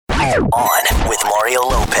On with Mario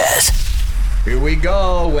Lopez. Here we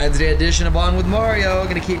go, Wednesday edition of On with Mario.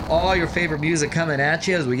 Going to keep all your favorite music coming at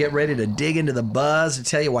you as we get ready to dig into the buzz to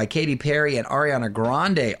tell you why Katy Perry and Ariana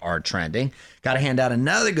Grande are trending. Got to hand out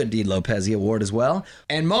another Good Deed Lopez award as well.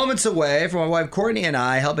 And moments away from my wife Courtney and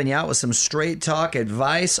I helping you out with some straight talk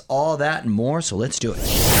advice, all that and more. So let's do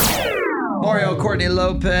it. Mario Courtney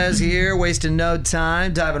Lopez here, wasting no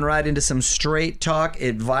time, diving right into some straight talk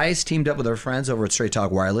advice, teamed up with our friends over at Straight Talk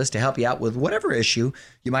Wireless to help you out with whatever issue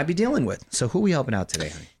you might be dealing with. So who are we helping out today,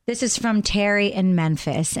 honey? This is from Terry in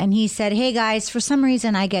Memphis, and he said, "Hey guys, for some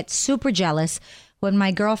reason I get super jealous when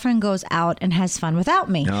my girlfriend goes out and has fun without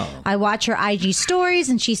me. Oh. I watch her IG stories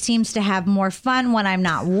and she seems to have more fun when I'm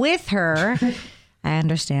not with her." I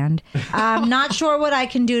understand. I'm not sure what I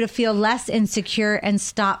can do to feel less insecure and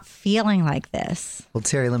stop feeling like this. Well,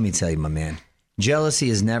 Terry, let me tell you, my man,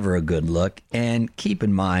 jealousy is never a good look. And keep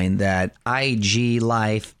in mind that IG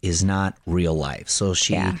life is not real life. So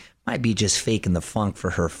she might be just faking the funk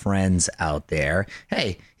for her friends out there.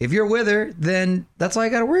 Hey, if you're with her, then that's all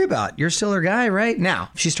you got to worry about. You're still her guy, right?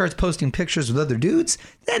 Now, if she starts posting pictures with other dudes,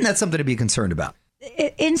 then that's something to be concerned about.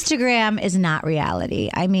 Instagram is not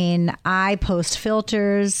reality. I mean, I post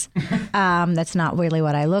filters. That's not really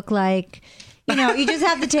what I look like. You know, you just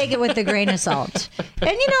have to take it with a grain of salt.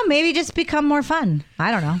 And, maybe just become more fun.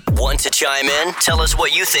 I don't know. Want to chime in? Tell us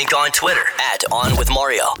what you think on Twitter at On With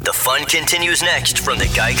Mario. The fun continues next from the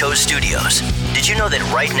Geico Studios. Did you know that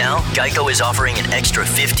right now, Geico is offering an extra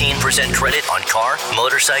 15% credit on car,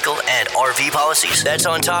 motorcycle, and RV policies? That's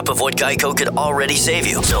on top of what Geico could already save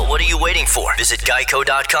you. So what are you waiting for? Visit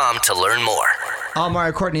geico.com to learn more. I'm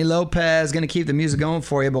Mario Courtney Lopez, going to keep the music going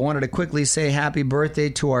for you, but wanted to quickly say happy birthday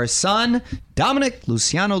to our son, Dominic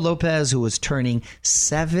Luciano Lopez, who was turning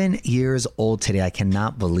 7 years old today. I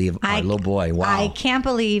cannot believe our little boy. Wow. I can't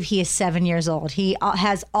believe he is 7 years old. He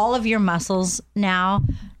has all of your muscles now,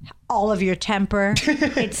 all of your temper.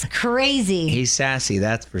 It's crazy. He's sassy,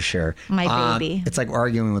 that's for sure. My baby. It's like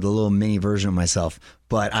arguing with a little mini version of myself.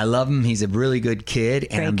 But I love him. He's a really good kid,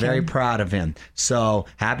 and I'm very proud of him. So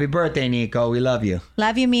happy birthday, Nico. We love you.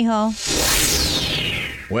 Love you, mijo.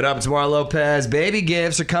 What up, it's Mario Lopez. Baby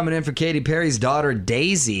gifts are coming in for Katy Perry's daughter,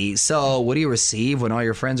 Daisy. So what do you receive when all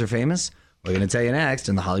your friends are famous? We're going to tell you next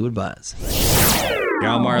in the Hollywood Buzz.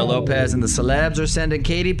 Now Mario Lopez and the celebs are sending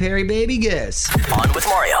Katy Perry baby gifts. On with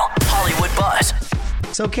Mario, Hollywood Buzz.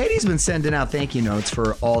 So Katie's been sending out thank you notes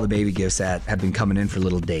for all the baby gifts that have been coming in for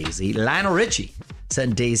little Daisy. Lionel Richie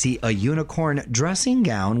sent Daisy a unicorn dressing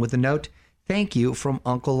gown with a note, "Thank you from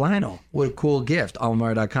Uncle Lionel." What a cool gift.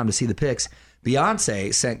 Allmario.com to see the pics.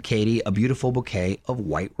 Beyonce sent Katie a beautiful bouquet of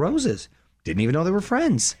white roses. Didn't even know they were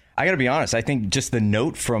friends. I got to be honest. I think just the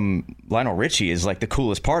note from Lionel Richie is like the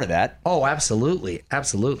coolest part of that. Oh, absolutely.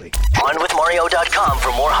 Absolutely. OnWithMario.com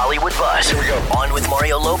for more Hollywood buzz. Here we go. On with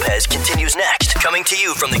Mario Lopez continues next. Coming to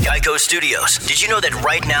you from the Geico Studios. Did you know that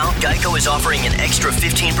right now, Geico is offering an extra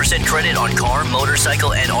 15% credit on car,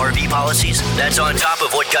 motorcycle, and RV policies? That's on top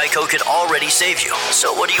of what Geico could already save you.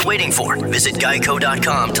 So what are you waiting for? Visit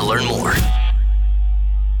Geico.com to learn more.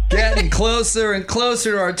 Getting closer and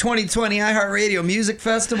closer to our 2020 iHeartRadio Music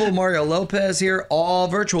Festival. Mario Lopez here, all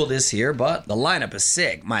virtual this year, but the lineup is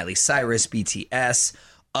sick. Miley Cyrus, BTS,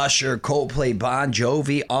 Usher, Coldplay, Bon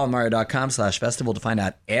Jovi, allmario.com/festival to find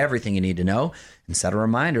out everything you need to know. And set a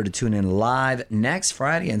reminder to tune in live next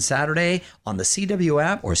Friday and Saturday on the CW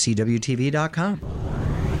app or CWTV.com.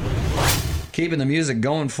 Keeping the music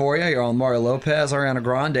going for you. You're on Mario Lopez, Ariana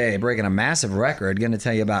Grande breaking a massive record. Going to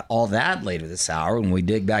tell you about all that later this hour when we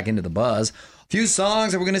dig back into the buzz. A few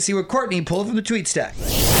songs that we're going to see what Courtney pulled from the tweet stack.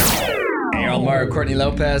 Hey, I'm Mario Courtney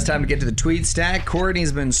Lopez. Time to get to the tweet stack.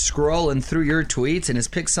 Courtney's been scrolling through your tweets and has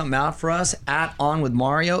picked something out for us at On With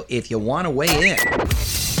Mario if you want to weigh in.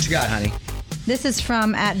 What you got, honey? This is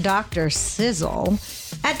from at Dr. Sizzle.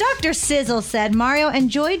 At Dr. Sizzle said, "Mario,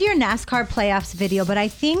 enjoyed your NASCAR playoffs video, but I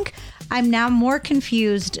think I'm now more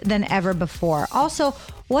confused than ever before. Also,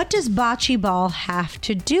 what does bocce ball have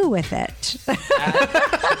to do with it?"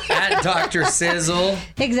 At Dr. Sizzle.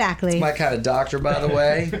 Exactly. That's my kind of doctor, by the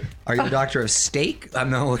way. Are you a doctor of steak? I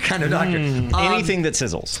don't know what kind of doctor. Anything that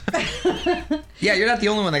sizzles. Yeah, you're not the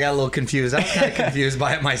only one that got a little confused. I was kind of confused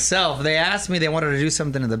by it myself. They asked me, they wanted to do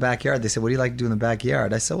something in the backyard. They said, "What do you like to do in the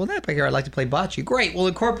backyard?" I said, "Well, in that backyard, I like to play bocce." "Great, we'll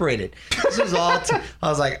incorporate it." This was all I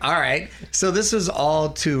was like, all right. So this was all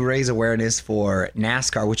to raise awareness for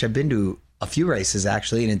NASCAR, which I've been to a few races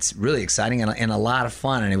actually, and it's really exciting and a lot of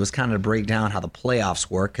fun. And it was kind of to break down how the playoffs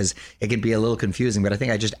work because it could be a little confusing, but I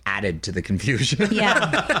think I just added to the confusion.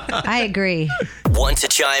 Yeah, I agree. Want to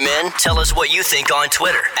chime in? Tell us what you think on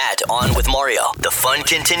Twitter at On With Mario. The fun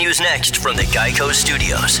continues next from the Geico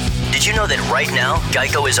Studios. Did you know that right now,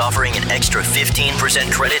 Geico is offering an extra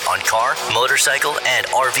 15% credit on car, motorcycle, and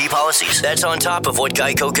RV policies? That's on top of what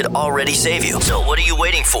Geico could already save you. So what are you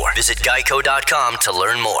waiting for? Visit geico.com to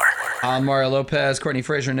learn more. I'm Mario Lopez, Courtney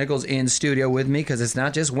Fraser-Nichols in studio with me because it's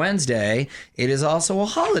not just Wednesday, it is also a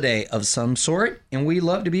holiday of some sort, and we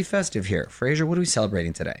love to be festive here. Fraser, what are we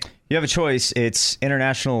celebrating today? You have a choice. It's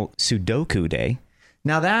International Sudoku Day.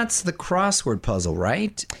 Now that's the crossword puzzle,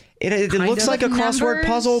 right? It looks like a crossword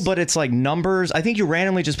puzzle, but it's like numbers. I think you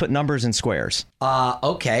randomly just put numbers and squares.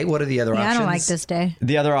 Okay, what are the other options? I don't like this day.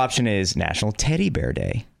 The other option is National Teddy Bear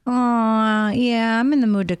Day. Aw, yeah, I'm in the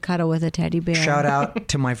mood to cuddle with a teddy bear. Shout out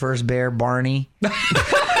to my first bear, Barney.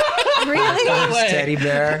 Really? First teddy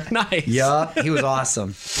bear. Nice. Yup, he was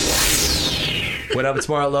awesome. What up, it's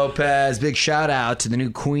Mario Lopez. Big shout out to the new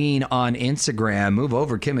queen on Instagram. Move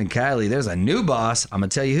over, Kim and Kylie. There's a new boss. I'm going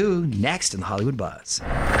to tell you who next in the Hollywood Buzz.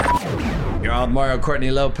 You're on with Mario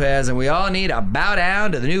Courtney Lopez, and we all need a bow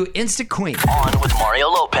down to the new Insta Queen. On with Mario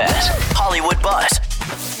Lopez, Hollywood Buzz.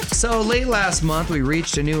 So late last month, we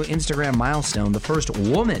reached a new Instagram milestone. The first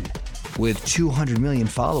woman with 200 million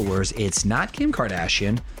followers. It's not Kim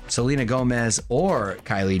Kardashian, Selena Gomez, or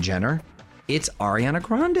Kylie Jenner. It's Ariana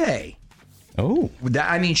Grande. Oh.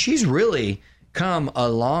 I mean, she's really come a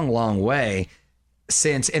long, long way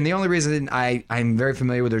since. And the only reason I'm very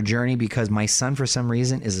familiar with her journey because my son, for some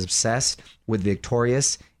reason, is obsessed with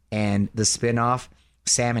Victorious and the spinoff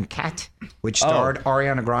Sam and Cat, which starred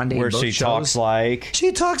Ariana Grande where in both she shows. talks like...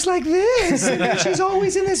 She talks like this. And she's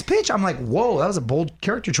always in this pitch. I'm like, whoa, that was a bold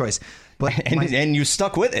character choice. But and you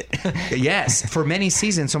stuck with it. Yes, for many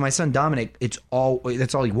seasons. So my son Dominic, that's all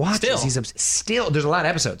he watches. Still. Still, there's a lot of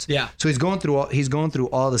episodes. Yeah. So he's going through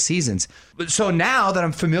all the seasons. So now that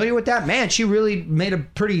I'm familiar with that, man, she really made a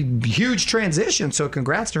pretty huge transition. So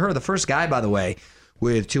congrats to her. The first guy, by the way,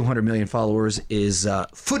 with 200 million followers is a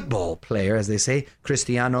football player, as they say,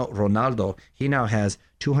 Cristiano Ronaldo. He now has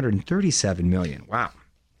 237 million. Wow.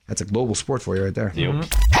 That's a global sport for you right there.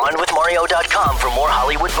 OnWithMario.com for more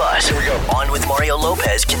Hollywood buzz. Here we go. On with Mario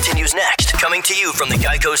Lopez continues next. Coming to you from the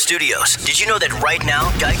Geico Studios. Did you know that right now,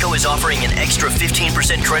 Geico is offering an extra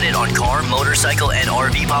 15% credit on car, motorcycle, and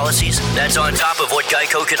RV policies? That's on top of what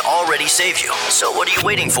Geico could already save you. So what are you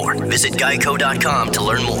waiting for? Visit Geico.com to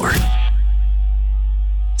learn more.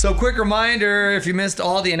 So quick reminder, if you missed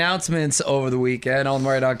all the announcements over the weekend,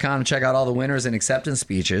 onmario.com to check out all the winners and acceptance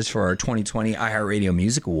speeches for our 2020 iHeartRadio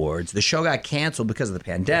Music Awards. The show got canceled because of the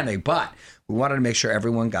pandemic, but we wanted to make sure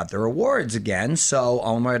everyone got their awards again, so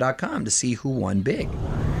onmario.com to see who won big.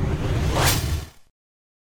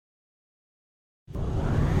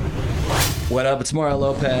 What up? It's Mario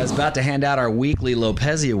Lopez. About to hand out our weekly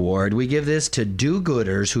Lopezi Award. We give this to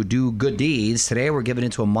do-gooders who do good deeds. Today, we're giving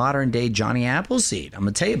it to a modern-day Johnny Appleseed. I'm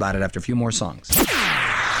going to tell you about it after a few more songs.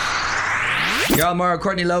 You're on Mario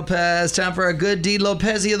Courtney Lopez. Time for a good deed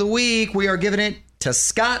Lopezi of the week. We are giving it to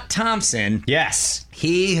Scott Thompson. Yes.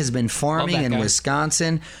 He has been farming in guy.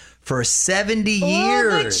 Wisconsin for 70 Oh,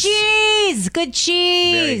 years. good cheese. Good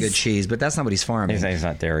cheese. Very good cheese, but that's not what he's farming. It's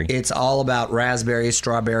not dairy. It's all about raspberries,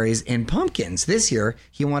 strawberries, and pumpkins. This year,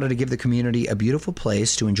 he wanted to give the community a beautiful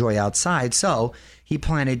place to enjoy outside, so he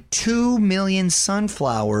planted 2 million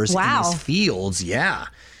sunflowers in his fields. Yeah.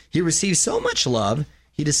 He received so much love,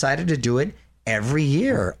 he decided to do it every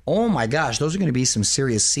year. Oh my gosh, those are going to be some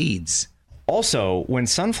serious seeds. Also, when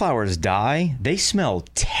sunflowers die, they smell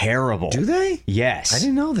terrible. Do they? Yes. I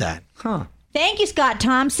didn't know that. Huh. Thank you, Scott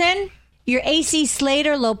Thompson. Your AC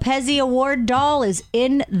Slater Lopezi Award doll is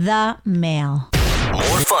in the mail.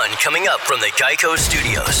 More fun coming up from the Geico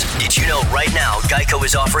Studios. Did you know right now Geico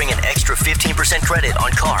is offering an extra 15% credit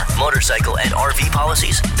on car, motorcycle, and RV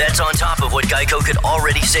policies? That's on top of what Geico could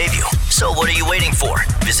already save you. So what are you waiting for?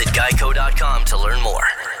 Visit Geico.com to learn more.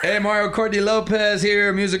 Hey, Mario Courtney Lopez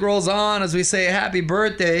here. Music rolls on as we say happy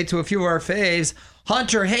birthday to a few of our faves.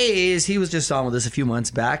 Hunter Hayes, he was just on with us a few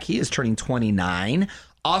months back. He is turning 29.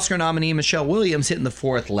 Oscar nominee Michelle Williams hitting the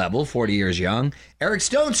 4th level, 40 years young. Eric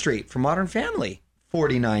Stonestreet from Modern Family,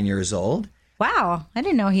 49 years old. Wow. I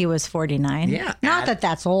didn't know he was 49. Yeah. Not that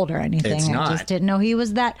that's old or anything. It's not. I just didn't know he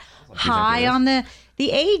was that high on the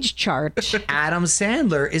age chart. Adam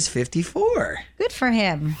Sandler is 54. Good for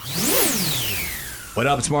him. What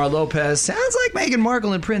up, it's Mario Lopez. Sounds like Meghan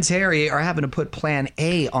Markle and Prince Harry are having to put Plan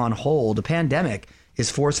A on hold. The pandemic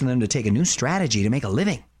is forcing them to take a new strategy to make a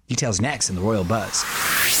living. Details next in the Royal Buzz.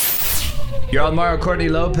 You're on Mario Courtney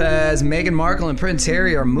Lopez. Meghan Markle and Prince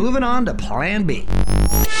Harry are moving on to Plan B.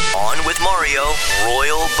 On with Mario,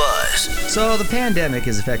 Royal Buzz. So the pandemic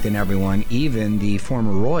is affecting everyone, even the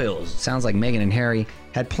former royals. It sounds like Meghan and Harry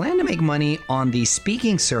had planned to make money on the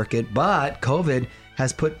speaking circuit, but COVID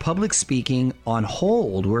has put public speaking on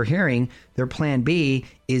hold. We're hearing their plan B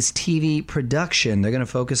is TV production. They're going to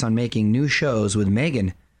focus on making new shows with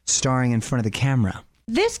Meghan starring in front of the camera.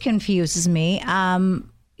 This confuses me.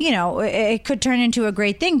 It could turn into a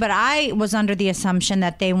great thing, but I was under the assumption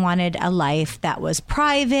that they wanted a life that was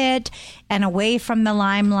private and away from the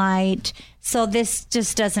limelight. So this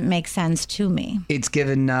just doesn't make sense to me. It's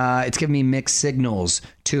given me mixed signals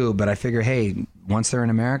too, but I figure, hey, once they're in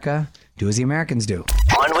America, do as the Americans do.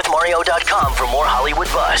 OnWithMario.com for more Hollywood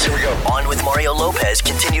buzz. Here we go. On with Mario Lopez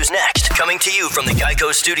continues next. Coming to you from the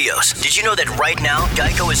Geico Studios. Did you know that right now,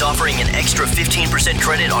 Geico is offering an extra 15%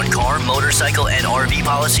 credit on car, motorcycle, and RV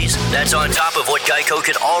policies? That's on top of what Geico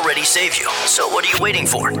could already save you. So what are you waiting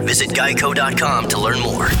for? Visit Geico.com to learn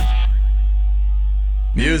more.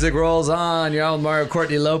 Music rolls on. You're on with Mario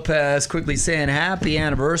Courtney Lopez. Quickly saying happy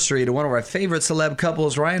anniversary to one of our favorite celeb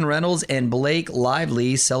couples, Ryan Reynolds and Blake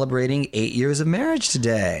Lively, celebrating 8 years of marriage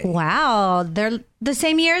today. Wow, they're the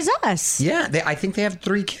same year as us. Yeah, I think they have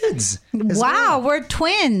 3 kids. Wow, we're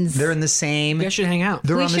twins. They're in the same. You guys should hang out.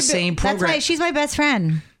 They're on the same program. That's why she's my best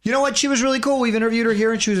friend. You know what? She was really cool. We've interviewed her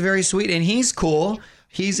here, and she was very sweet. And he's cool.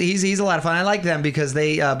 He's a lot of fun. I like them because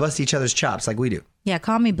they bust each other's chops like we do. Yeah,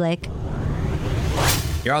 call me Blake.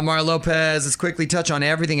 You're on Mario Lopez. Let's quickly touch on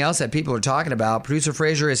everything else that people are talking about. Producer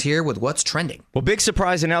Fraser is here with what's trending. Well, big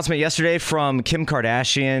surprise announcement yesterday from Kim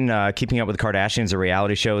Kardashian. Keeping Up with the Kardashians, a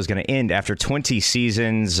reality show, is going to end after 20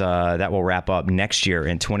 seasons. That will wrap up next year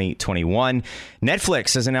in 2021.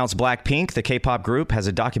 Netflix has announced Blackpink, the K-pop group, has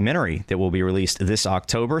a documentary that will be released this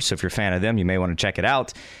October. So if you're a fan of them, you may want to check it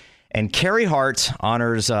out. And Carey Hart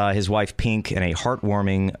honors his wife Pink in a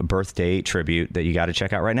heartwarming birthday tribute that you got to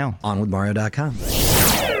check out right now. OnWithMario.com.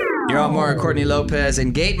 You're on Mario Courtney Lopez,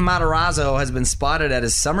 and Gaten Matarazzo has been spotted at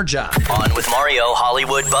his summer job. On with Mario,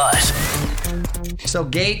 Hollywood buzz. So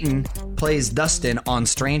Gaten plays Dustin on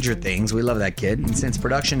Stranger Things. We love that kid. And since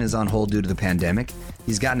production is on hold due to the pandemic,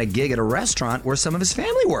 he's gotten a gig at a restaurant where some of his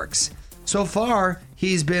family works. So far,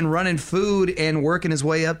 he's been running food and working his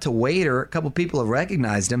way up to waiter. A couple people have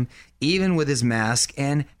recognized him, even with his mask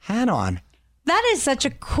and hat on. That is such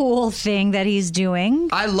a cool thing that he's doing.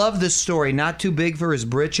 I love this story. Not too big for his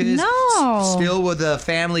britches. No. Still with a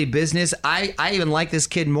family business. I even like this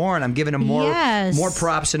kid more, and I'm giving him more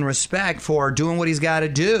props and respect for doing what he's got to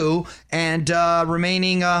do and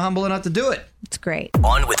remaining humble enough to do it. It's great.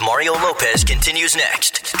 On with Mario Lopez continues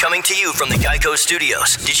next. Coming to you from the Geico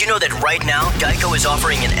Studios. Did you know that right now, Geico is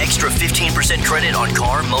offering an extra 15% credit on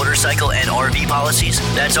car, motorcycle, and RV policies?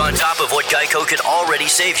 That's on top of what Geico could already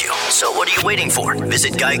save you. So what are you waiting for?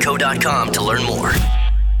 Visit Geico.com to learn more.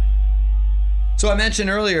 So I mentioned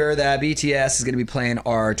earlier that BTS is going to be playing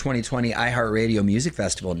our 2020 iHeartRadio Music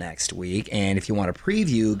Festival next week. And if you want a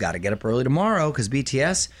preview, got to get up early tomorrow because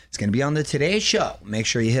BTS is going to be on the Today Show. Make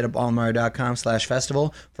sure you hit up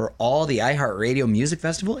onmario.com/festival for all the iHeartRadio Music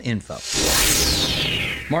Festival info.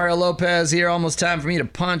 Mario Lopez here. Almost time for me to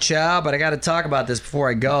punch out, but I got to talk about this before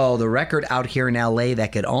I go. The record out here in LA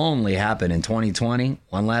that could only happen in 2020.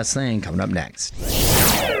 One last thing coming up next.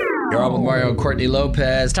 You're on with Mario Courtney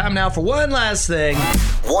Lopez. Time now for one last thing.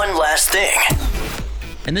 One last thing.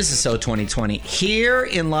 And this is so 2020. Here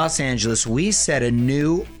in Los Angeles, we set a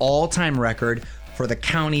new all-time record for the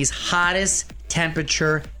county's hottest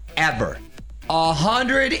temperature ever.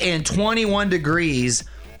 121 degrees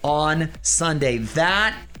on Sunday.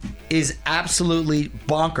 That is absolutely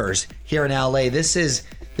bonkers here in LA. This is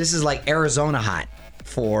like Arizona hot.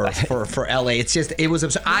 For LA, it was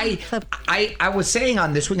absurd. I was saying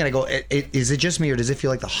on This Week, and I go, is it just me or does it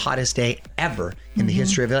feel like the hottest day ever in the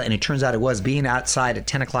history of LA? And it turns out it was. Being outside at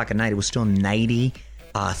 10 o'clock at night, it was still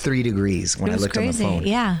 93 degrees when I looked crazy. on the phone.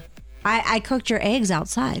 Yeah. I cooked your eggs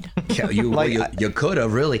outside. Yeah, you could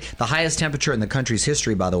have, really. The highest temperature in the country's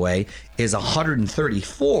history, by the way, is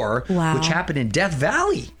 134, which happened in Death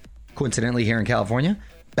Valley, coincidentally here in California.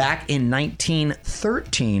 Back in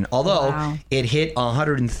 1913, although it hit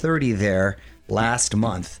 130 there last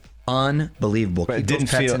month. Unbelievable. But Keep those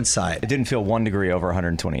pets inside. It didn't feel 1 degree over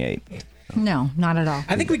 128. No, not at all.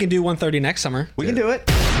 I think we can do 130 next summer. We can do it.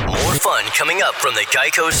 More fun coming up from the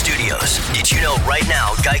Geico Studios. Did you know right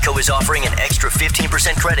now Geico is offering an extra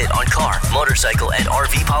 15% credit on car, motorcycle, and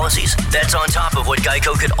RV policies? That's on top of what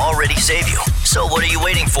Geico could already save you. So what are you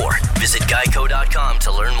waiting for? Visit Geico.com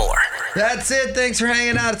to learn more. That's it. Thanks for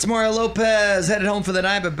hanging out. It's Mario Lopez. Headed home for the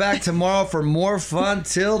night, but back tomorrow for more fun.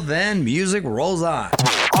 Till then, music rolls on.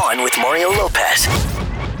 On with Mario Lopez.